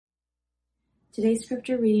Today's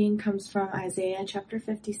scripture reading comes from Isaiah chapter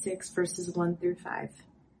 56, verses 1 through 5.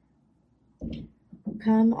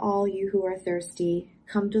 Come, all you who are thirsty,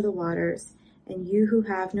 come to the waters, and you who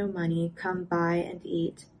have no money, come buy and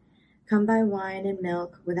eat. Come buy wine and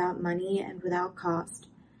milk without money and without cost.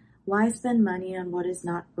 Why spend money on what is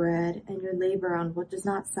not bread, and your labor on what does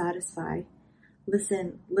not satisfy?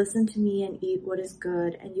 Listen to me and eat what is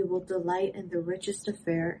good, and you will delight in the richest of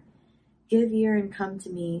fare. Give ear and come to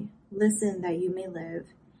me. Listen that you may live.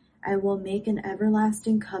 I will make an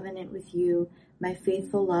everlasting covenant with you, my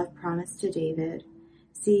faithful love promised to David.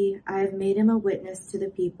 See, I have made him a witness to the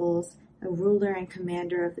peoples, a ruler and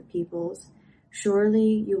commander of the peoples.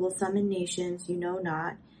 Surely you will summon nations you know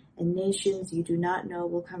not, and nations you do not know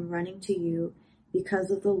will come running to you because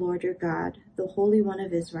of the Lord your God, the Holy One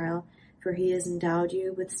of Israel, for he has endowed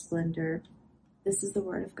you with splendor. This is the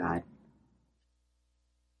word of God.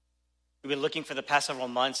 We've been looking for the past several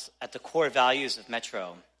months at the core values of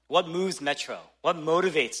Metro. What moves Metro? What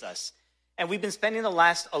motivates us? And we've been spending the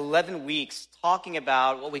last 11 weeks talking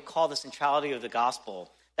about what we call the centrality of the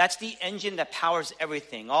gospel. That's the engine that powers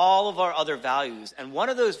everything, all of our other values. And one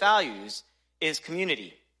of those values is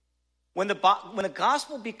community. When the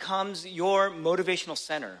gospel becomes your motivational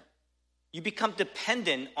center, you become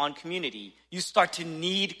dependent on community. You start to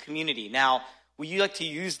need community. Now, we like to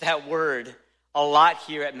use that word a lot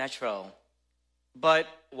here at Metro. But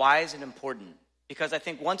why is it important? Because I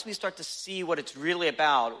think once we start to see what it's really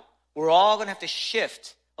about, we're all going to have to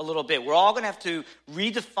shift a little bit. We're all going to have to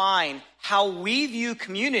redefine how we view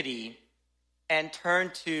community and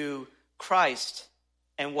turn to Christ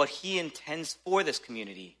and what he intends for this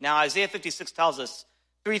community. Now, Isaiah 56 tells us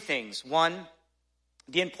three things. One,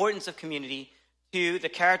 the importance of community. Two, the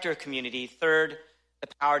character of community. Third, the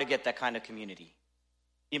power to get that kind of community.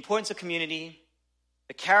 The importance of community,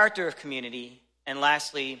 the character of community, and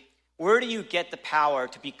lastly, where do you get the power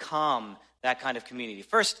to become that kind of community?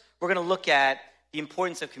 First, we're going to look at the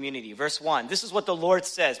importance of community. Verse 1, this is what the Lord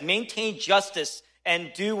says: maintain justice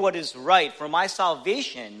and do what is right, for my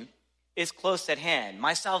salvation is close at hand.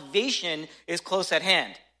 My salvation is close at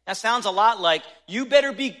hand. That sounds a lot like, you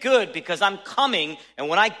better be good because I'm coming, and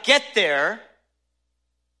when I get there,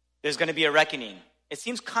 there's going to be a reckoning. It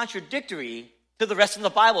seems contradictory to the rest of the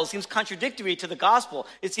Bible. It seems contradictory to the gospel.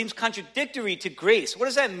 It seems contradictory to grace. What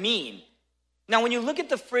does that mean? Now, when you look at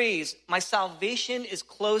the phrase, my salvation is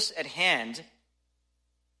close at hand,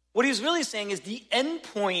 what he's really saying is the end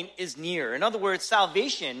point is near. In other words,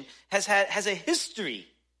 salvation has a history.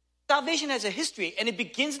 Salvation has a history, and it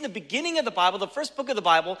begins in the beginning of the Bible, the first book of the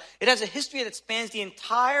Bible. It has a history that spans the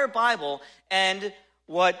entire Bible, and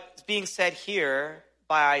what's being said here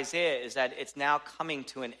by Isaiah is that it's now coming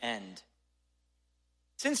to an end.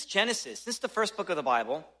 Since Genesis, since the first book of the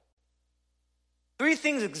Bible, three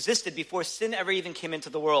things existed before sin ever even came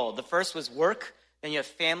into the world. The first was work, then you have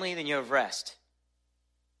family, then you have rest.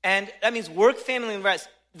 And that means work, family, and rest,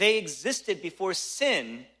 they existed before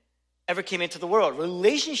sin ever came into the world.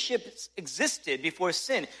 Relationships existed before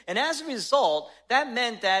sin. And as a result, that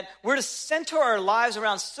meant that we're to center our lives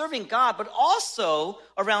around serving God, but also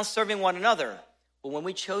around serving one another. But when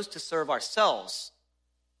we chose to serve ourselves,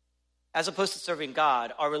 as opposed to serving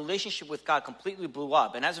God, our relationship with God completely blew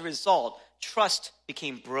up. And as a result, trust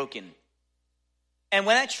became broken. And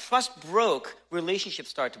when that trust broke, relationships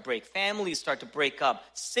started to break. Families started to break up.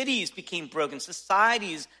 Cities became broken.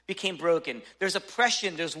 Societies became broken. There's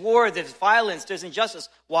oppression, there's war, there's violence, there's injustice.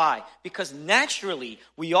 Why? Because naturally,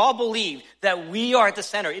 we all believe that we are at the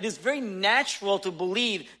center. It is very natural to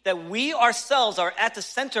believe that we ourselves are at the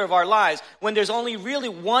center of our lives when there's only really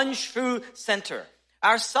one true center.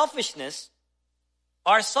 Our selfishness,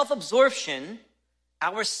 our self-absorption,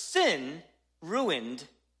 our sin ruined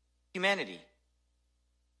humanity.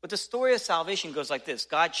 But the story of salvation goes like this.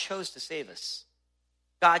 God chose to save us.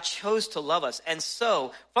 God chose to love us. And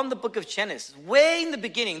so, from the book of Genesis, way in the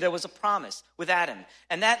beginning, there was a promise with Adam.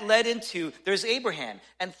 And that led into, there's Abraham.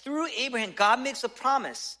 And through Abraham, God makes a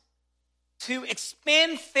promise to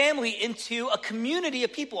expand family into a community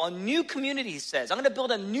of people, a new community, he says. I'm going to build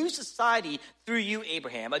a new society through you,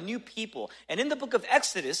 Abraham, a new people. And in the book of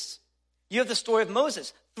Exodus, you have the story of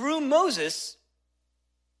Moses. Through Moses,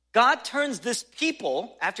 God turns this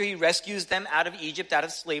people, after he rescues them out of Egypt, out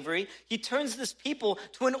of slavery, he turns this people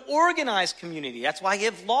to an organized community. That's why you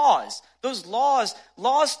have laws. Those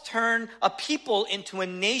laws turn a people into a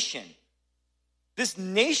nation. This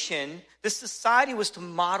nation, this society was to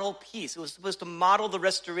model peace. It was supposed to model the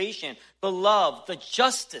restoration, the love, the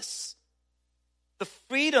justice, the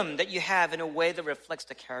freedom that you have in a way that reflects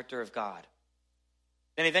the character of God.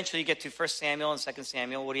 Then eventually you get to 1 Samuel and 2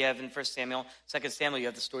 Samuel. What do you have in 1 Samuel? 2 Samuel, you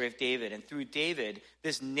have the story of David. And through David,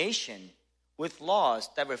 this nation with laws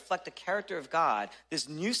that reflect the character of God, this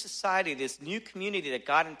new society, this new community that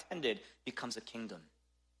God intended becomes a kingdom.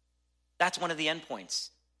 That's one of the endpoints.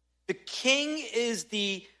 The king is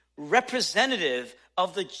the representative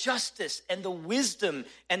of the justice and the wisdom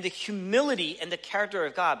and the humility and the character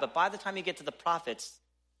of God. But by the time you get to the prophets,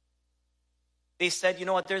 they said, you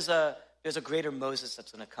know what, there's a greater Moses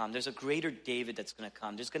that's going to come. There's a greater David that's going to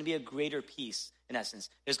come. There's going to be a greater peace, in essence.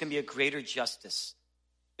 There's going to be a greater justice.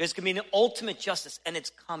 There's going to be an ultimate justice, and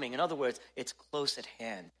it's coming. In other words, it's close at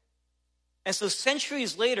hand. And so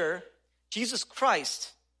centuries later, Jesus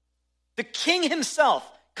Christ, the king himself,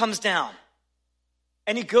 comes down.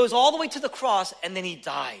 And he goes all the way to the cross, and then he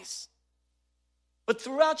dies. But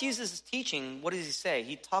throughout Jesus' teaching, what does he say?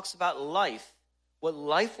 He talks about life, what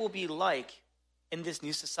life will be like in this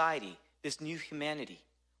new society, this new humanity,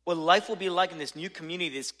 what life will be like in this new community,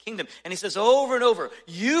 this kingdom. And he says over and over,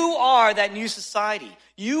 you are that new society.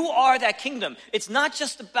 You are that kingdom. It's not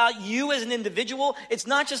just about you as an individual. It's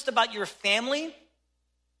not just about your family.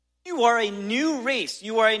 You are a new race.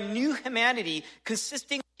 You are a new humanity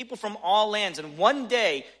consisting of people from all lands. And one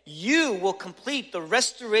day, you will complete the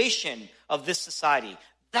restoration of this society.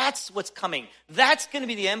 That's what's coming. That's going to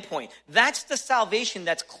be the end point. That's the salvation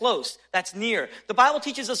that's close, that's near. The Bible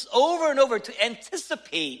teaches us over and over to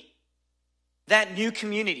anticipate that new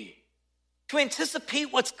community, to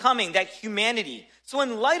anticipate what's coming, that humanity. So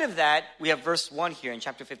in light of that, we have verse 1 here in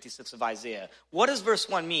chapter 56 of Isaiah. What does verse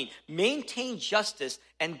 1 mean? Maintain justice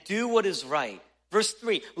and do what is right. Verse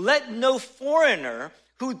 3, let no foreigner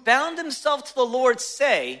who bound himself to the Lord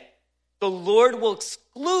say, the Lord will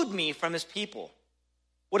exclude me from his people.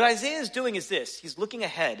 What Isaiah is doing is this. He's looking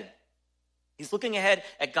ahead. He's looking ahead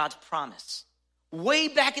at God's promise. Way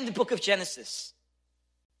back in the book of Genesis.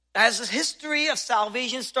 As the history of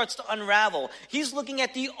salvation starts to unravel, he's looking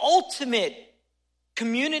at the ultimate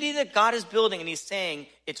community that God is building, and he's saying,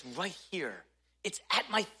 it's right here. It's at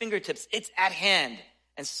my fingertips. It's at hand.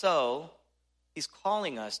 And so, he's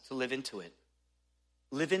calling us to live into it.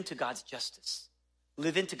 Live into God's justice.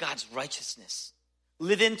 Live into God's righteousness.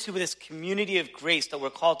 Live into this community of grace that we're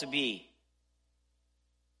called to be.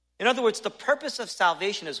 In other words, the purpose of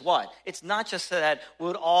salvation is what? It's not just so that we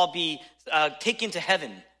would all be taken to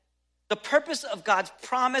heaven. The purpose of God's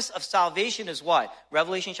promise of salvation is what?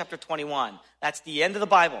 Revelation chapter 21. That's the end of the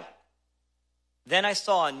Bible. Then I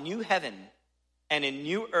saw a new heaven and a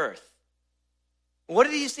new earth. What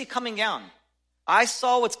did he see coming down? I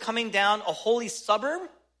saw what's coming down, a holy suburb?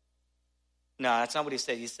 No, that's not what he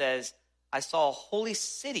said. He says, I saw a holy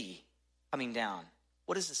city coming down.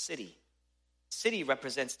 What is a city? City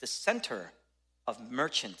represents the center of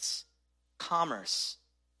merchants, commerce,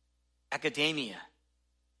 academia,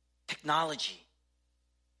 technology.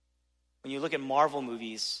 When you look at Marvel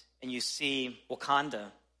movies and you see Wakanda,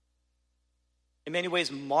 in many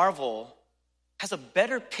ways, Marvel has a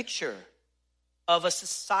better picture of a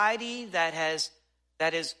society that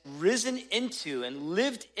has risen into and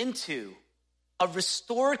lived into a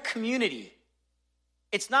restored community.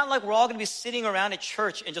 It's not like we're all going to be sitting around at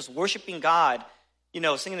church and just worshiping God,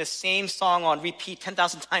 singing the same song on repeat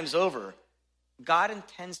 10,000 times over. God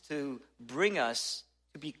intends to bring us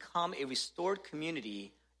to become a restored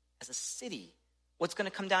community as a city. What's going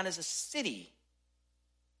to come down as a city?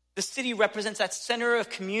 The city represents that center of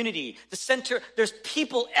community. The center, there's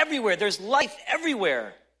people everywhere. There's life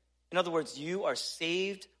everywhere. In other words, you are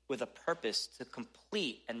saved with a purpose to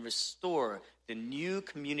complete and restore the new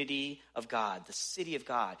community of God, the city of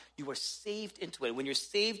God. You are saved into it. When you're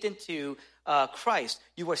saved into Christ,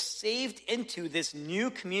 you are saved into this new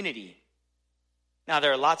community. Now,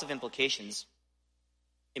 there are lots of implications.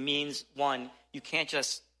 It means, one, you can't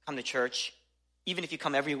just come to church. Even if you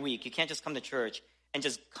come every week, you can't just come to church and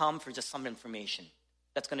just come for just some information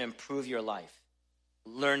that's going to improve your life.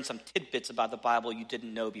 Learn some tidbits about the Bible you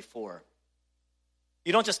didn't know before.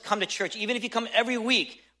 You don't just come to church, even if you come every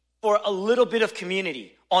week, for a little bit of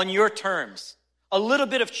community on your terms, a little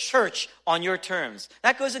bit of church on your terms.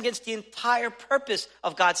 That goes against the entire purpose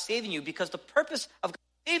of God saving you, because the purpose of God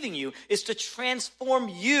saving you is to transform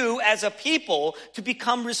you as a people to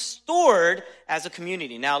become restored as a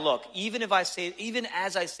community. Now look, even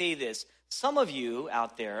as I say this, some of you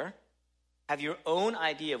out there have your own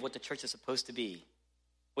idea of what the church is supposed to be,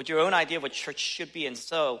 with your own idea of what church should be, and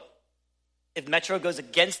so if Metro goes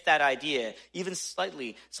against that idea, even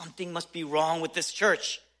slightly, something must be wrong with this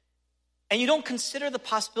church. And you don't consider the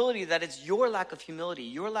possibility that it's your lack of humility,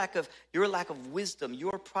 your lack of wisdom,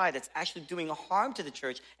 your pride that's actually doing harm to the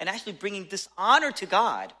church and actually bringing dishonor to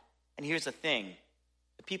God. And here's the thing.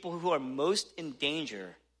 the people who are most in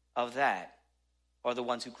danger of that are the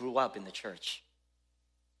ones who grew up in the church.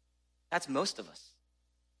 That's most of us.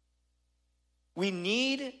 We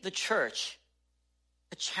need the church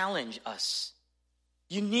to challenge us.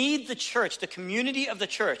 You need the church, the community of the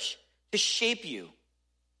church, to shape you.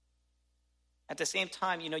 At the same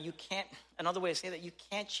time, you can't, another way to say that, you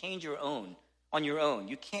can't change your own on your own.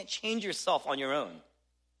 You can't change yourself on your own.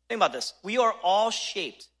 Think about this. We are all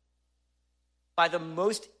shaped by the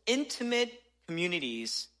most intimate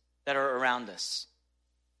communities that are around us.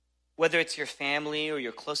 Whether it's your family or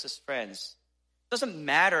your closest friends. It doesn't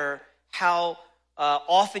matter how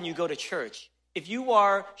often you go to church. If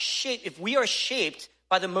we are shaped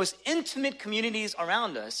by the most intimate communities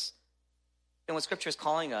around us, then what Scripture is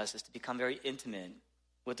calling us is to become very intimate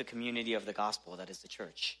with the community of the gospel that is the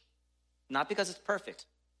church. Not because it's perfect.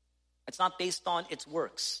 It's not based on its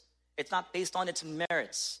works. It's not based on its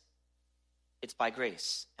merits. It's by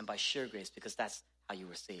grace and by sheer grace, because that's how you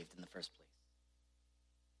were saved in the first place.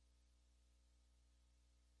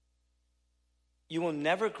 You will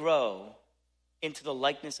never grow into the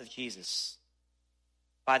likeness of Jesus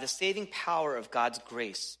by the saving power of God's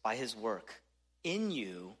grace, by his work in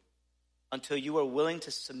you, until you are willing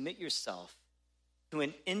to submit yourself to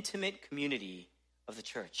an intimate community of the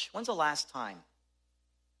church. When's the last time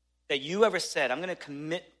that you ever said, I'm going to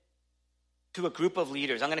commit to a group of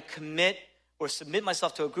leaders, I'm going to commit or submit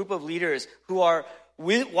myself to a group of leaders who are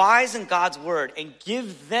wise in God's word, and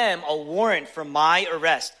give them a warrant for my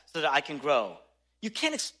arrest so that I can grow? You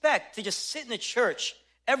can't expect to just sit in the church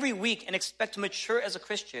every week and expect to mature as a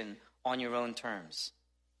Christian on your own terms.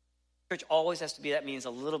 Church always has to be, that means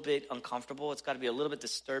a little bit uncomfortable. It's got to be a little bit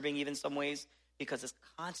disturbing even in some ways, because it's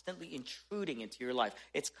constantly intruding into your life.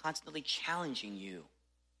 It's constantly challenging you.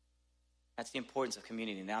 That's the importance of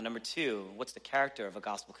community. Now, number two, what's the character of a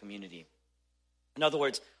gospel community? In other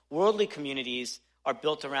words, worldly communities are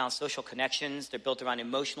built around social connections. They're built around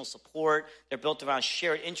emotional support. They're built around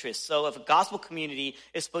shared interests. So if a gospel community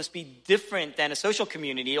is supposed to be different than a social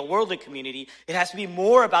community, a worldly community, it has to be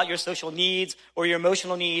more about your social needs or your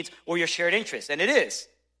emotional needs or your shared interests. And it is.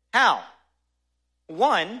 How?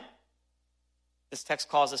 One, this text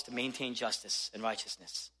calls us to maintain justice and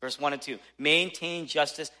righteousness. Verse 1 and 2, maintain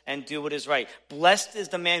justice and do what is right. Blessed is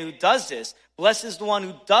the man who does this. Blessed is the one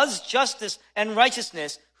who does justice and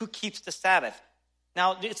righteousness, who keeps the Sabbath.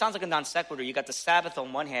 Now, it sounds like a non sequitur. You got the Sabbath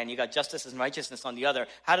on one hand, you got justice and righteousness on the other.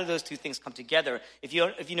 How do those two things come together? If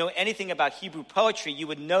you know anything about Hebrew poetry, you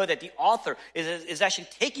would know that the author is actually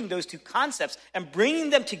taking those two concepts and bringing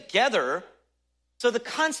them together. So the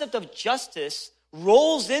concept of justice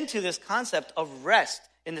rolls into this concept of rest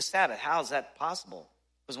in the Sabbath. How is that possible?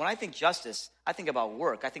 Because when I think justice, I think about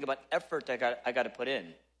work. I think about effort that I got to put in.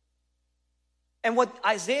 And what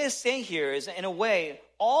Isaiah is saying here is, in a way,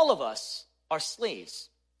 all of us are slaves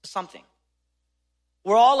to something.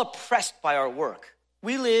 We're all oppressed by our work.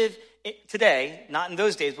 We live today, not in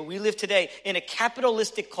those days, but we live today in a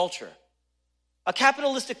capitalistic culture. A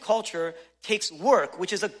capitalistic culture takes work,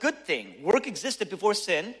 which is a good thing. Work existed before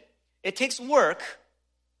sin. It takes work,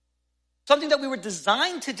 something that we were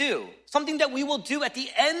designed to do, something that we will do at the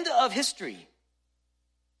end of history.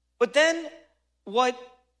 But then what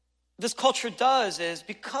this culture does is,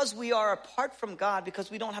 because we are apart from God, because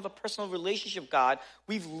we don't have a personal relationship with God,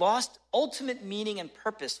 we've lost ultimate meaning and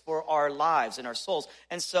purpose for our lives and our souls.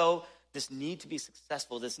 And so this need to be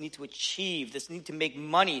successful, this need to achieve, this need to make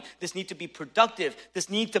money, this need to be productive, this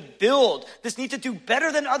need to build, this need to do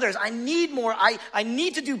better than others. I need more. I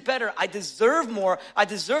need to do better. I deserve more. I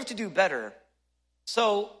deserve to do better.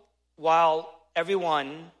 So while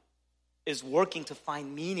everyone is working to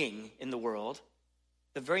find meaning in the world,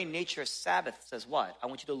 the very nature of Sabbath says what? I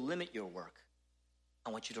want you to limit your work. I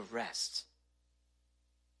want you to rest.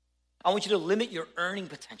 I want you to limit your earning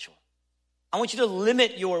potential. I want you to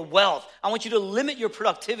limit your wealth. I want you to limit your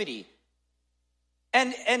productivity.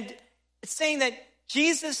 And it's saying that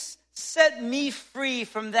Jesus set me free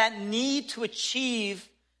from that need to achieve,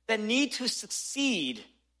 that need to succeed,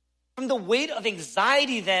 from the weight of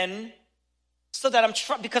anxiety then, so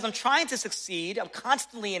that because I'm trying to succeed, I'm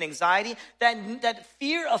constantly in anxiety, that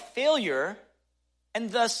fear of failure, and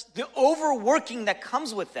thus the overworking that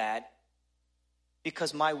comes with that,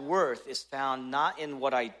 because my worth is found not in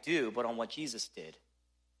what I do, but on what Jesus did.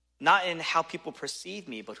 Not in how people perceive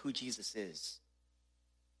me, but who Jesus is.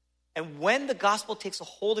 And when the gospel takes a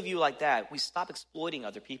hold of you like that, we stop exploiting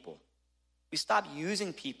other people. We stop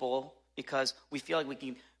using people because we feel like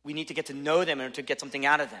we need to get to know them or to get something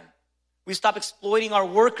out of them. We stop exploiting our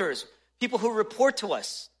workers, people who report to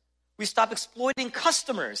us. We stop exploiting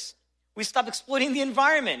customers. We stop exploiting the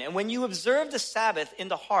environment. And when you observe the Sabbath in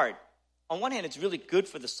the heart, on one hand, it's really good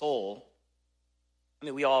for the soul. I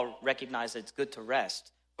mean, we all recognize that it's good to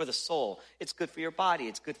rest for the soul. It's good for your body.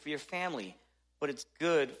 It's good for your family. But it's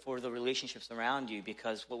good for the relationships around you,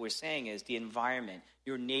 because what we're saying is the environment,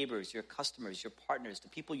 your neighbors, your customers, your partners, the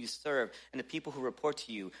people you serve, and the people who report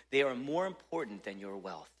to you, they are more important than your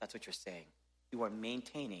wealth. That's what you're saying. You are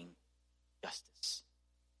maintaining justice.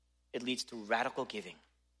 It leads to radical giving.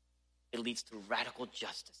 It leads to radical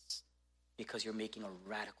justice, because you're making a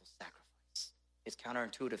radical sacrifice. It's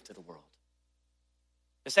counterintuitive to the world.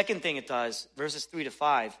 The second thing it does, verses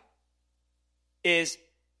 3-5, is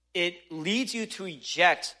it leads you to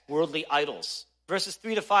reject worldly idols. Verses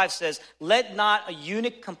 3-5 says, let not a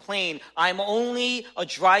eunuch complain, I am only a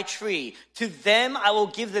dry tree. To them I will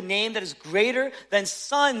give the name that is greater than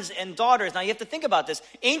sons and daughters. Now you have to think about this.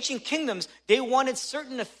 Ancient kingdoms, they wanted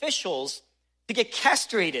certain officials to get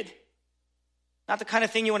castrated. Not the kind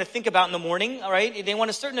of thing you want to think about in the morning, all right? They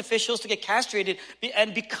wanted certain officials to get castrated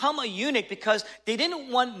and become a eunuch, because they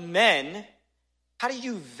didn't want men. How do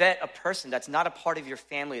you vet a person that's not a part of your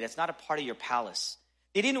family, that's not a part of your palace?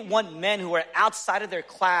 They didn't want men who were outside of their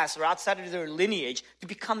class or outside of their lineage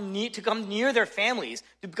to come near their families,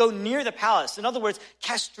 to go near the palace. In other words,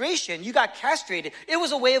 castration, you got castrated, it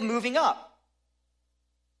was a way of moving up.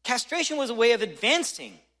 Castration was a way of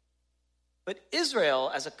advancing. But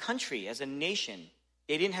Israel, as a country, as a nation,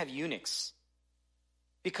 they didn't have eunuchs.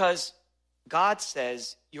 Because God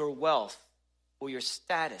says your wealth or your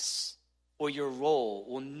status or your role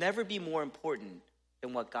will never be more important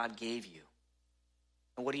than what God gave you.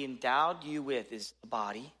 And what he endowed you with is a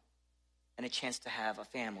body and a chance to have a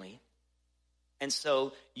family. And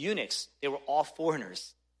so eunuchs, they were all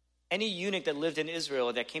foreigners. Any eunuch that lived in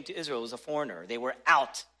Israel, that came to Israel, was a foreigner. They were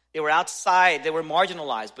out. They were outside. They were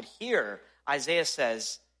marginalized. But here, Isaiah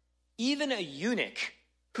says, even a eunuch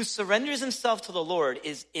who surrenders himself to the Lord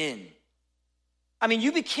is in. I mean,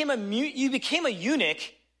 you became a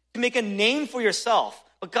eunuch to make a name for yourself.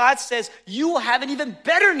 But God says you will have an even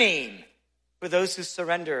better name for those who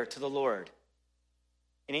surrender to the Lord.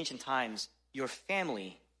 In ancient times, your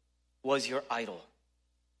family was your idol.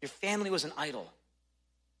 Your family was an idol.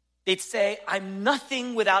 They'd say, I'm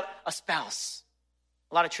nothing without a spouse.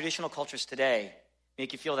 A lot of traditional cultures today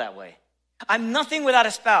make you feel that way. I'm nothing without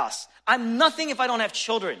a spouse. I'm nothing if I don't have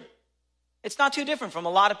children. It's not too different from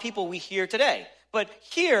a lot of people we hear today. But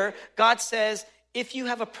here, God says, if you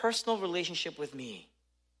have a personal relationship with me,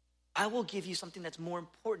 I will give you something that's more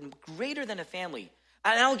important, greater than a family.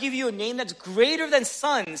 And I'll give you a name that's greater than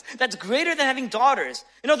sons, that's greater than having daughters.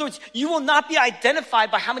 In other words, you will not be identified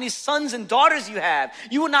by how many sons and daughters you have.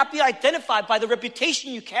 You will not be identified by the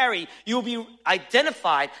reputation you carry. You will be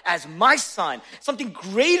identified as my son, something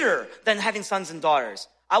greater than having sons and daughters.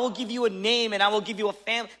 I will give you a name, and I will give you a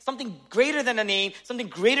family, something greater than a name, something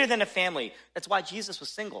greater than a family. That's why Jesus was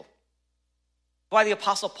single. Why the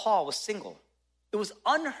Apostle Paul was single. It was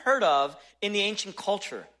unheard of in the ancient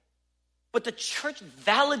culture. But the church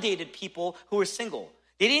validated people who were single.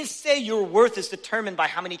 They didn't say your worth is determined by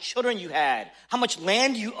how many children you had, how much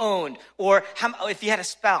land you owned, or if you had a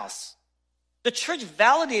spouse. The church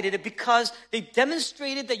validated it because they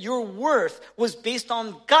demonstrated that your worth was based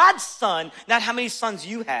on God's son, not how many sons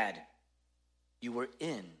you had. You were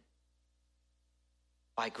in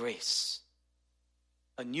by grace.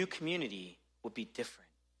 A new community would be different.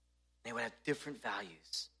 They would have different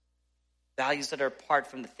values. Values that are apart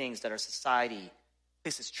from the things that our society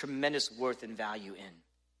places tremendous worth and value in.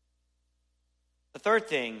 The third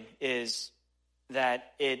thing is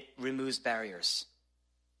that it removes barriers.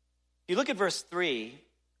 If you look at verse 3,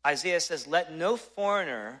 Isaiah says, let no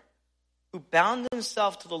foreigner who bound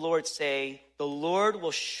himself to the Lord say, the Lord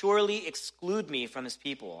will surely exclude me from his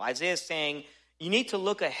people. Isaiah is saying, you need to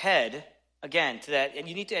look ahead, again, to that, and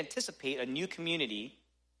you need to anticipate a new community.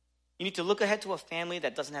 You need to look ahead to a family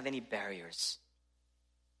that doesn't have any barriers.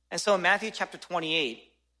 And so in Matthew chapter 28,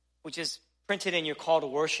 which is printed in your call to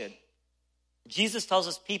worship, Jesus tells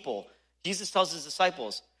his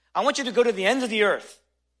disciples, I want you to go to the ends of the earth.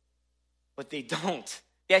 But they don't.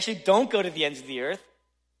 They actually don't go to the ends of the earth.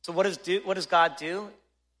 So what does God do?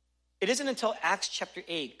 It isn't until Acts chapter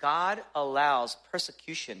 8, God allows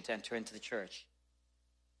persecution to enter into the church.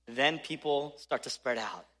 Then people start to spread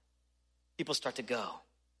out. People start to go.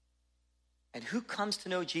 And who comes to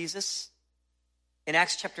know Jesus? In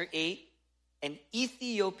Acts chapter 8, an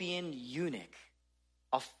Ethiopian eunuch,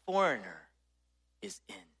 a foreigner, is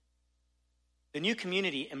in. The new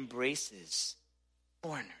community embraces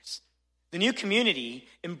foreigners. The new community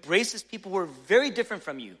embraces people who are very different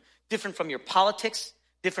from you, different from your politics,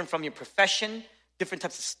 different from your profession, different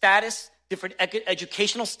types of status, different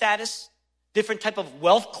educational status, different type of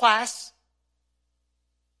wealth class,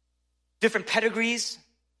 different pedigrees.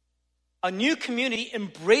 A new community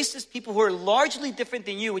embraces people who are largely different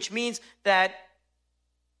than you, which means that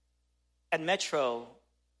at Metro,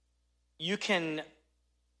 you can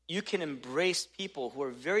embrace people who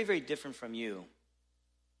are very, very different from you.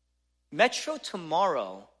 Metro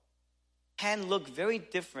tomorrow can look very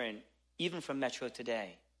different even from Metro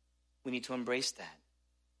today. We need to embrace that.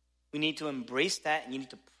 We need to embrace that, and you need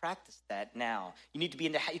to practice that now. You need to be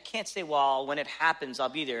you can't say, well, when it happens, I'll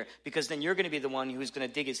be there, because then you're going to be the one who's going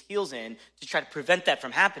to dig his heels in to try to prevent that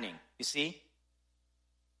from happening, you see?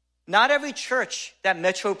 Not every church that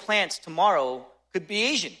Metro plants tomorrow could be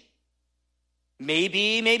Asian.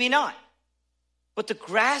 Maybe, maybe not. But to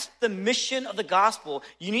grasp the mission of the gospel,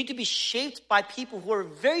 you need to be shaped by people who are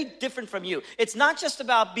very different from you. It's not just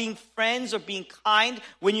about being friends or being kind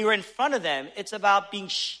when you're in front of them. It's about being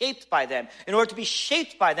shaped by them. In order to be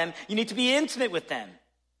shaped by them, you need to be intimate with them.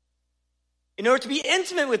 In order to be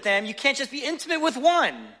intimate with them, you can't just be intimate with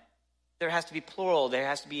one. There has to be plural. There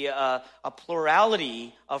has to be a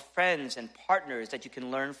plurality of friends and partners that you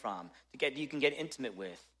can learn from, you can get intimate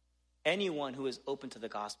with. Anyone who is open to the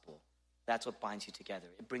gospel. That's what binds you together.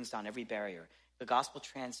 It brings down every barrier. The gospel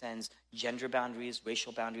transcends gender boundaries,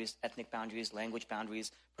 racial boundaries, ethnic boundaries, language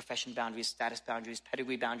boundaries, profession boundaries, status boundaries,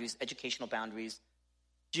 pedigree boundaries, educational boundaries,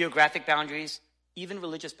 geographic boundaries, even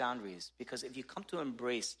religious boundaries. Because if you come to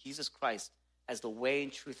embrace Jesus Christ as the way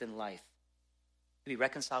and truth and life, to be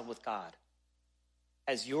reconciled with God,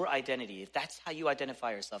 as your identity, if that's how you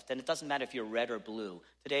identify yourself, then it doesn't matter if you're red or blue.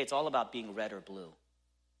 Today, it's all about being red or blue.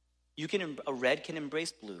 A red can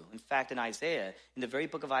embrace blue. In fact, in Isaiah, in the very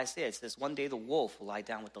book of Isaiah, it says, one day the wolf will lie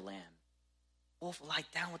down with the lamb. Wolf will lie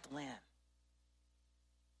down with the lamb.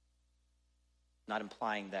 Not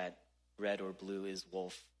implying that red or blue is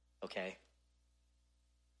wolf, okay?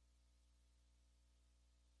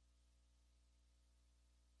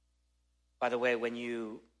 By the way, when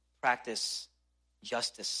you practice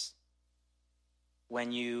justice,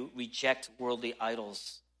 when you reject worldly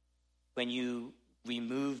idols, when you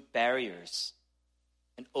remove barriers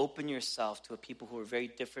and open yourself to a people who are very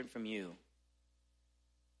different from you.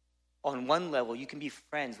 On one level, you can be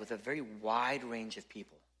friends with a very wide range of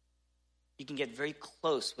people. You can get very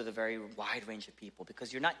close with a very wide range of people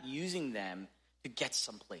because you're not using them to get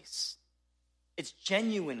someplace. It's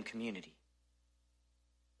genuine community.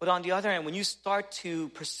 But on the other hand, when you start to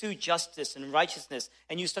pursue justice and righteousness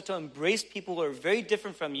and you start to embrace people who are very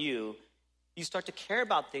different from you, you start to care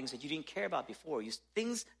about things that you didn't care about before.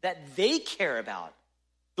 Things that they care about.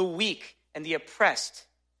 The weak and the oppressed,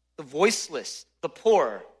 the voiceless, the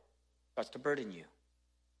poor, starts to burden you.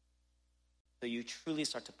 So you truly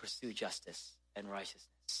start to pursue justice and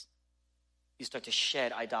righteousness. You start to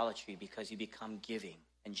shed idolatry because you become giving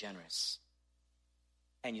and generous.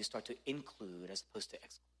 And you start to include as opposed to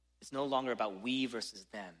exclude. It's no longer about we versus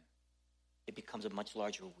them. It becomes a much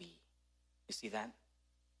larger we. You see that?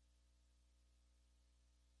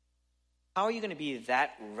 How are you going to be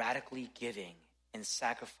that radically giving and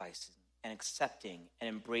sacrificing and accepting and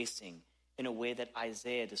embracing in a way that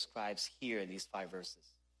Isaiah describes here in these 5 verses?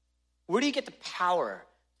 Where do you get the power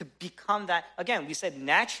to become that? Again, we said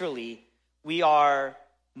naturally we are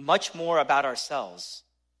much more about ourselves.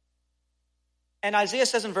 And Isaiah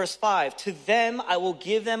says in verse 5, to them I will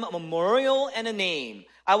give them a memorial and a name.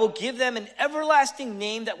 I will give them an everlasting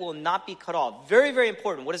name that will not be cut off. Very, very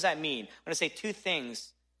important. What does that mean? I'm going to say 2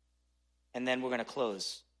 things, and then we're going to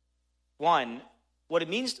close. One, what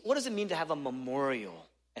does it mean to have a memorial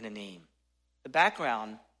and a name? The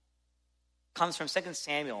background comes from 2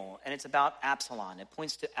 Samuel, and it's about Absalom. It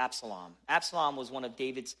points to Absalom. Absalom was one of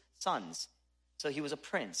David's sons, so he was a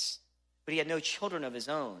prince, but he had no children of his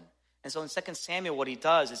own. And so in 2 Samuel, what he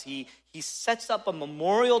does is he sets up a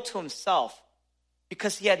memorial to himself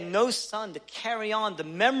because he had no son to carry on the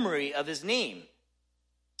memory of his name.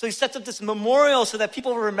 So he sets up this memorial so that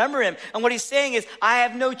people will remember him. And what he's saying is, I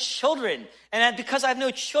have no children. And because I have no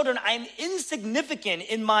children, I am insignificant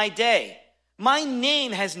in my day. My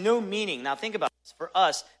name has no meaning. Now think about this. For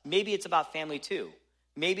us, maybe it's about family too.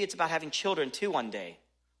 Maybe it's about having children too one day.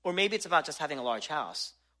 Or maybe it's about just having a large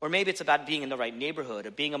house. Or maybe it's about being in the right neighborhood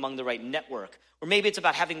or being among the right network. Or maybe it's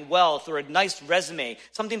about having wealth or a nice resume,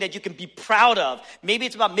 something that you can be proud of. Maybe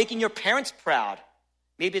it's about making your parents proud.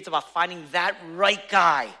 Maybe it's about finding that right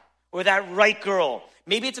guy or that right girl.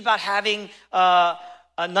 Maybe it's about having a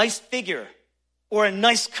nice figure or a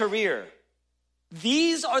nice career.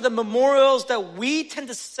 These are the memorials that we tend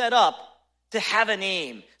to set up to have a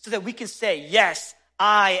name so that we can say, yes,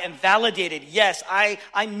 I am validated. Yes,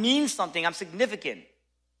 I mean something. I'm significant.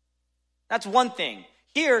 That's one thing.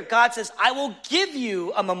 Here, God says, I will give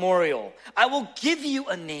you a memorial. I will give you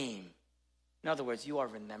a name. In other words, you are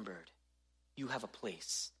remembered. You have a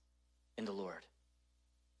place in the Lord.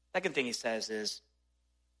 Second thing he says is,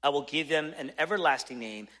 I will give them an everlasting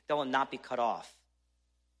name that will not be cut off.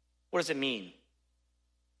 What does it mean?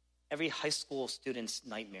 Every high school student's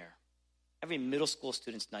nightmare. Every middle school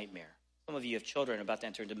student's nightmare. Some of you have children about to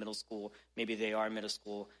enter into middle school. Maybe they are in middle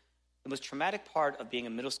school. The most traumatic part of being a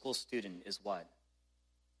middle school student is what?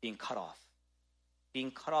 Being cut off.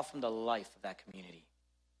 Being cut off from the life of that community.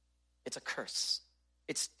 It's a curse.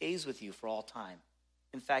 It stays with you for all time.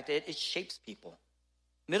 In fact, it shapes people.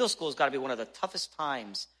 Middle school has got to be one of the toughest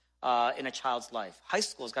times in a child's life. High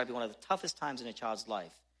school has got to be one of the toughest times in a child's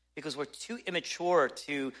life because we're too immature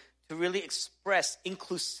to really express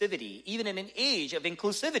inclusivity, even in an age of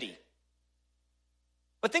inclusivity.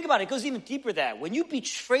 But think about it. It goes even deeper than that. When you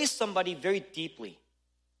betray somebody very deeply,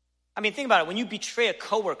 think about it. When you betray a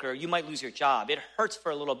coworker, you might lose your job. It hurts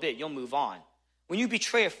for a little bit. You'll move on. When you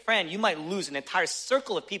betray a friend, you might lose an entire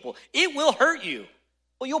circle of people. It will hurt you.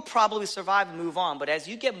 Well, you'll probably survive and move on. But as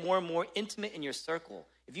you get more and more intimate in your circle,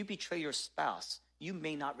 if you betray your spouse, you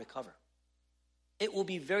may not recover. It will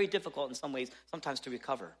be very difficult in some ways, sometimes to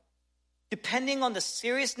recover. Depending on the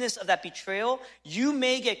seriousness of that betrayal, you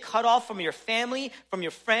may get cut off from your family, from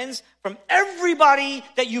your friends, from everybody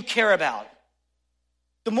that you care about.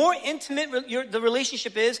 The more intimate the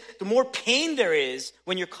relationship is, the more pain there is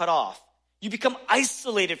when you're cut off. You become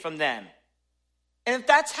isolated from them. And if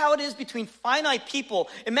that's how it is between finite people,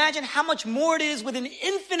 imagine how much more it is with an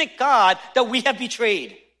infinite God that we have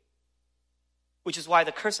betrayed. Which is why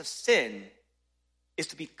the curse of sin is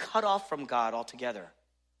to be cut off from God altogether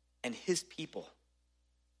and his people.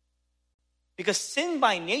 Because sin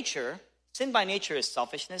by nature is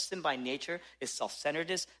selfishness. Sin by nature is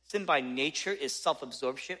self-centeredness. Sin by nature is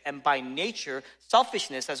self-absorption. And by nature,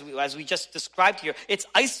 selfishness, as we just described here, it's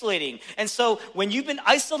isolating. And so when you've been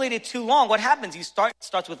isolated too long, what happens? It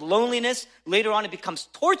starts with loneliness. Later on, it becomes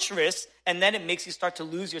torturous. And then it makes you start to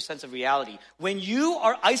lose your sense of reality. When you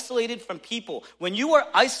are isolated from people, when you are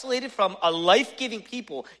isolated from a life-giving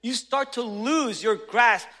people, you start to lose your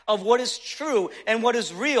grasp of what is true and what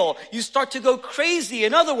is real. You start to go crazy.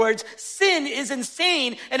 In other words, sin is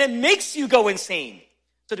insane and it makes you go insane.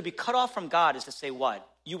 So to be cut off from God is to say what?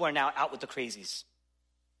 You are now out with the crazies.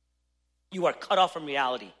 You are cut off from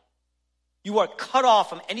reality. You are cut off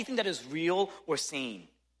from anything that is real or sane.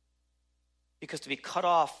 Because to be cut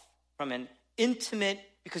off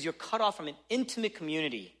because you're cut off from an intimate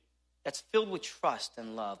community that's filled with trust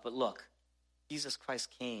and love. But look, Jesus Christ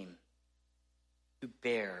came to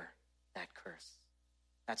bear that curse.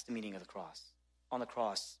 That's the meaning of the cross. On the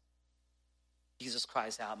cross, Jesus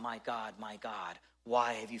cries out, my God,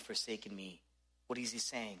 why have you forsaken me? What is he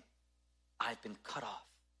saying? I've been cut off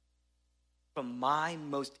from my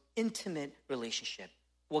most intimate relationship.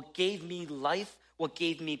 What gave me life, what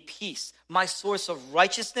gave me peace, my source of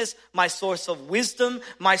righteousness, my source of wisdom,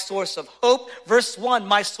 my source of hope. Verse 1,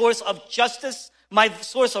 my source of justice, my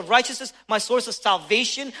source of righteousness, my source of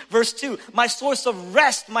salvation. Verse 2, my source of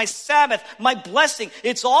rest, my Sabbath, my blessing.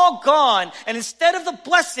 It's all gone. And instead of the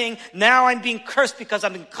blessing, now I'm being cursed because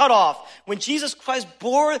I've been cut off. When Jesus Christ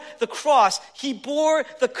bore the cross, he bore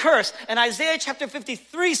the curse. And Isaiah chapter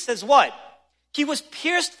 53 says what? He was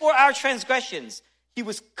pierced for our transgressions. He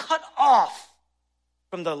was cut off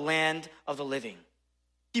from the land of the living.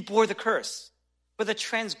 He bore the curse. For the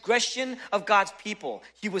transgression of God's people,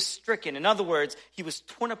 he was stricken. In other words, he was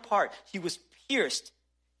torn apart. He was pierced.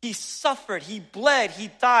 He suffered. He bled. He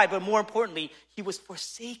died. But more importantly, he was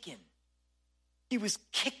forsaken. He was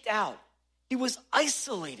kicked out. He was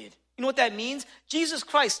isolated. You know what that means? Jesus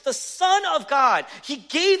Christ, the Son of God, he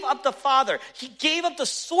gave up the Father. He gave up the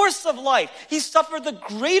source of life. He suffered the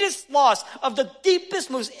greatest loss of the deepest,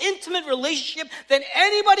 most intimate relationship that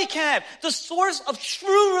anybody can have. The source of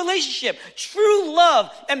true relationship, true love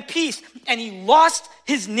and peace. And he lost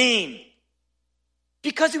his name.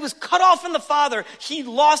 Because he was cut off from the Father, he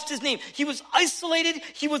lost his name. He was isolated.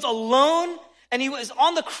 He was alone. And he was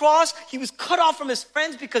on the cross. He was cut off from his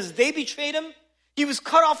friends because they betrayed him. He was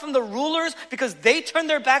cut off from the rulers because they turned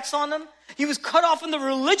their backs on him. He was cut off from the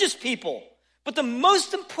religious people. But the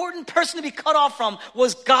most important person to be cut off from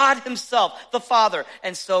was God himself, the Father.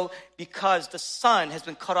 And so because the Son has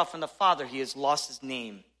been cut off from the Father, he has lost his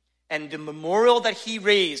name. And the memorial that he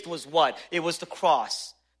raised was what? It was the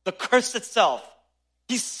cross, the curse itself.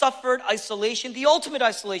 He suffered isolation, the ultimate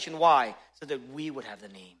isolation. Why? So that we would have the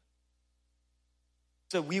name.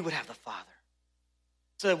 So we would have the Father.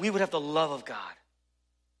 So that we would have the love of God.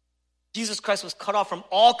 Jesus Christ was cut off from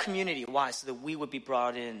all community. Why? So that we would be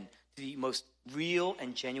brought in to the most real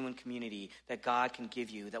and genuine community that God can give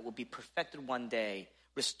you, that will be perfected one day,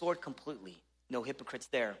 restored completely. No hypocrites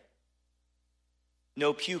there.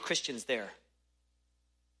 No pew Christians there.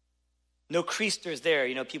 No creasters there.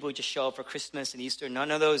 People who just show up for Christmas and Easter.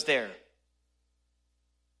 None of those there.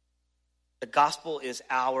 The gospel is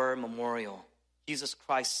our memorial. Jesus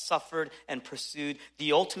Christ suffered and pursued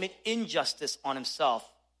the ultimate injustice on himself.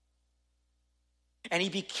 And he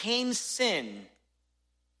became sin.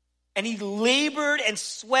 And he labored and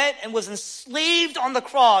sweat and was enslaved on the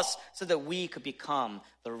cross so that we could become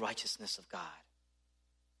the righteousness of God.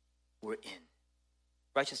 We're in.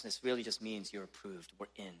 Righteousness really just means you're approved. We're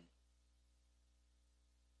in.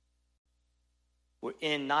 We're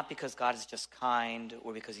in not because God is just kind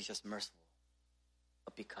or because he's just merciful,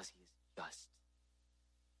 but because he is just.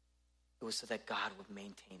 It was so that God would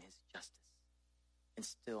maintain his justice and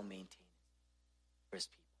still maintain it for his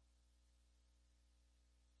people.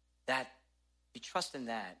 That, if you trust in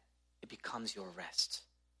that, it becomes your rest.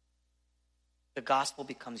 The gospel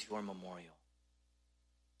becomes your memorial.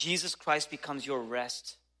 Jesus Christ becomes your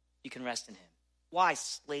rest. You can rest in him. Why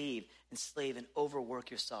slave and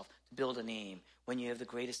overwork yourself to build a name when you have the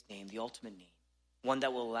greatest name, the ultimate name, one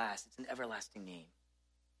that will last? It's an everlasting name.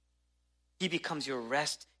 He becomes your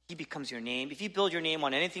rest. He becomes your name. If you build your name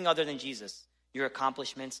on anything other than Jesus, your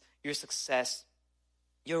accomplishments, your success,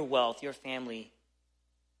 your wealth, your family,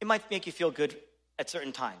 it might make you feel good at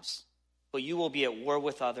certain times, but you will be at war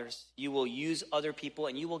with others. You will use other people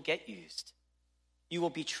and you will get used. You will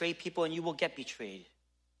betray people and you will get betrayed.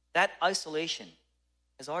 That isolation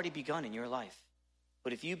has already begun in your life.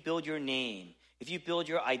 But if you build your name, if you build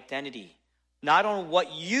your identity, not on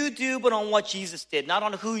what you do, but on what Jesus did, not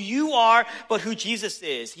on who you are, but who Jesus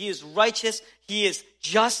is. He is righteous. He is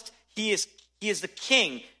just. He is the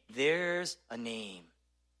King. There's a name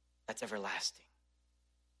that's everlasting.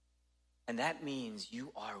 And that means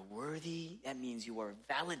you are worthy. That means you are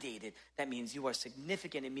validated. That means you are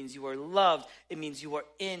significant. It means you are loved. It means you are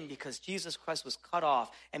in because Jesus Christ was cut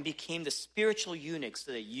off and became the spiritual eunuch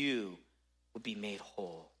so that you would be made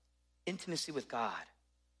whole. Intimacy with God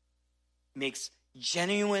makes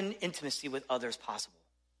genuine intimacy with others possible.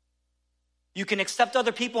 You can accept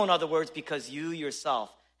other people, in other words, because you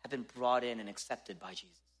yourself have been brought in and accepted by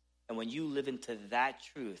Jesus. And when you live into that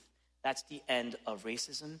truth, that's the end of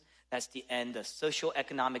racism. That's the end of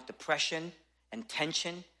socioeconomic depression and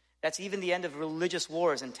tension. That's even the end of religious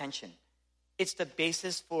wars and tension. It's the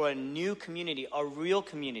basis for a new community, a real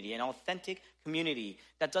community, an authentic community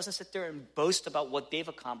that doesn't sit there and boast about what they've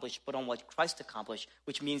accomplished, but on what Christ accomplished,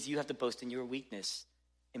 which means you have to boast in your weakness.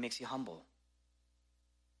 It makes you humble.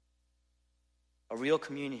 A real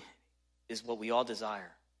community is what we all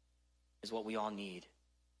desire, is what we all need.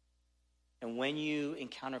 And when you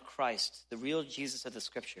encounter Christ, the real Jesus of the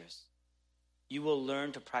scriptures, you will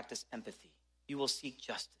learn to practice empathy. You will seek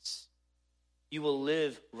justice. You will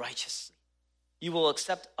live righteously. You will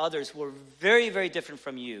accept others who are very, very different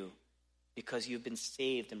from you because you've been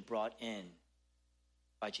saved and brought in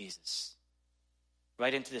by Jesus.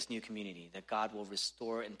 Right into this new community that God will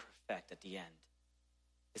restore and perfect at the end.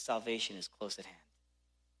 His salvation is close at hand.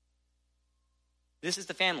 This is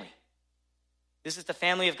the family. This is the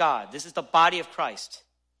family of God. This is the body of Christ.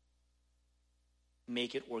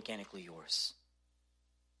 Make it organically yours.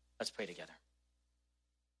 Let's pray together.